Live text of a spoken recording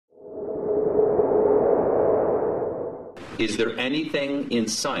Is there anything in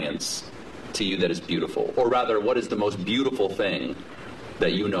science to you that is beautiful? Or rather, what is the most beautiful thing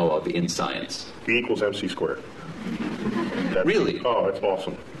that you know of in science? E equals MC squared. Really? Oh, it's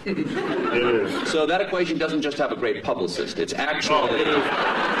awesome. It is. So that equation doesn't just have a great publicist. It's actually...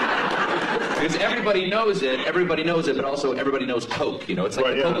 Because everybody knows it, but also everybody knows Coke. You know, it's like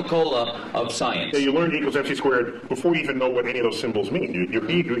Right, the yeah. Coca-Cola of science. Yeah, you learn E equals MC squared before you even know what any of those symbols mean.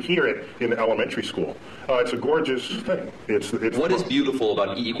 You hear it in elementary school. It's a gorgeous thing. It's What is beautiful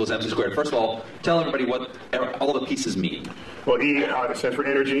about E equals MC squared? First of all, tell everybody what all the pieces mean. Well, E stands for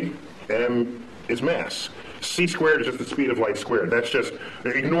energy, M is mass. C squared is just the speed of light squared. That's just,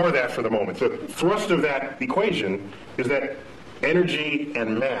 ignore that for the moment. The thrust of that equation is that energy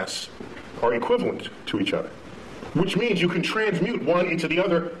and mass are equivalent to each other, which means you can transmute one into the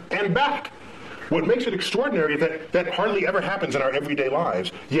other and back. What makes it extraordinary is that that hardly ever happens in our everyday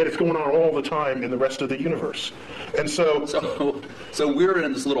lives, yet it's going on all the time in the rest of the universe. And so we're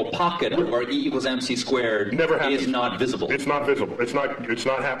in this little pocket where E equals MC squared never happens. Is not visible. It's not visible. It's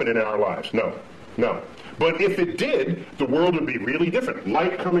not happening in our lives. No. But if it did, the world would be really different.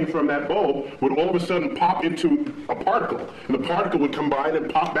 Light coming from that bulb would all of a sudden pop into a particle, and the particle would combine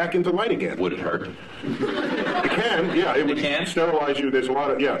and pop back into light again. Would it hurt? It can, yeah. It would sterilize you. There's a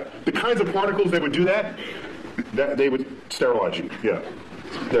lot of, yeah. The kinds of particles that would do that they would sterilize you, yeah.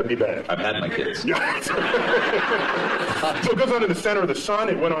 That'd be bad. I've had my kids. Yeah. So it goes on in the center of the sun.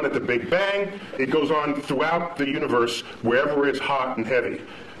 It went on at the Big Bang. It goes on throughout the universe, wherever it's hot and heavy.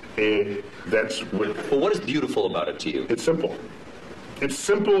 That's what... Well, what is beautiful about it to you? It's simple. It's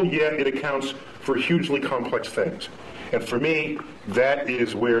simple, yet it accounts for hugely complex things. And for me, that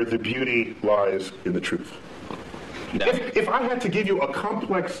is where the beauty lies in the truth. No. If I had to give you a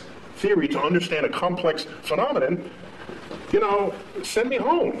complex theory to understand a complex phenomenon, you know, send me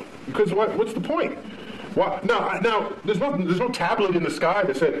home. Because what's the point? Well, now, there's no tablet in the sky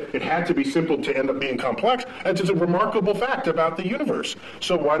that said it had to be simple to end up being complex. It's just a remarkable fact about the universe.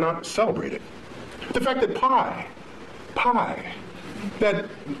 So why not celebrate it? The fact that pi,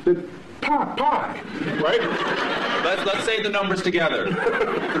 right? Let's say the numbers together.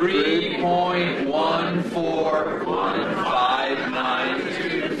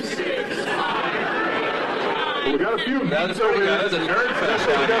 3.1415926. We got a few. That's pretty good. That's a nerd fest.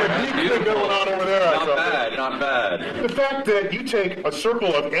 We got a geek thing going on over there. Not bad. The fact that you take a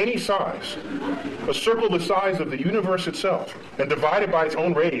circle of any size, a circle the size of the universe itself, and divide it by its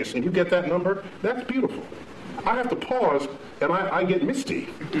own radius, and you get that number, that's beautiful. I have to pause, and I get misty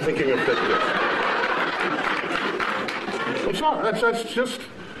thinking of that. It's not. That's just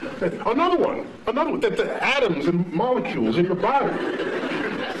another one. That the atoms and molecules in your body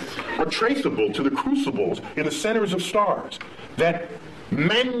are traceable to the crucibles in the centers of stars that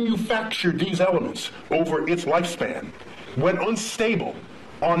manufactured these elements over its lifespan, went unstable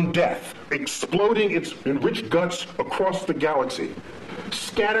on death, exploding its enriched guts across the galaxy,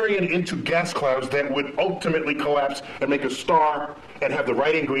 scattering it into gas clouds that would ultimately collapse and make a star and have the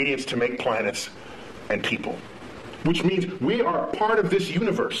right ingredients to make planets and people. Which means we are part of this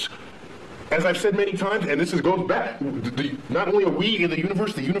universe. As I've said many times, and this goes back, not only are we in the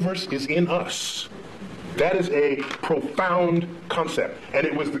universe is in us. That is a profound concept. And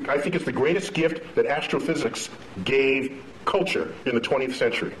I think it's the greatest gift that astrophysics gave culture in the 20th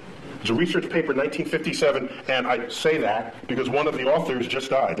century. There's a research paper in 1957, and I say that because one of the authors just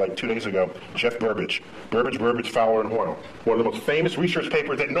died, like 2 days ago, Jeff Burbidge. Burbidge, Fowler, and Hoyle. One of the most famous research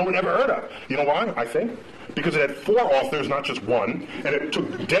papers that no one ever heard of. You know why, I think? Because it had 4 authors, not just one, and it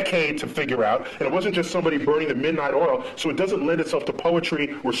took decades to figure out, and it wasn't just somebody burning the midnight oil, so it doesn't lend itself to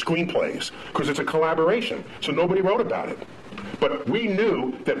poetry or screenplays, because it's a collaboration, so nobody wrote about it. But we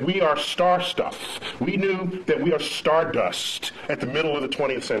knew that we are star stuff. We knew that we are stardust at the middle of the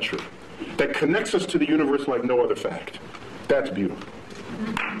 20th century. That connects us to the universe like no other fact. That's beautiful.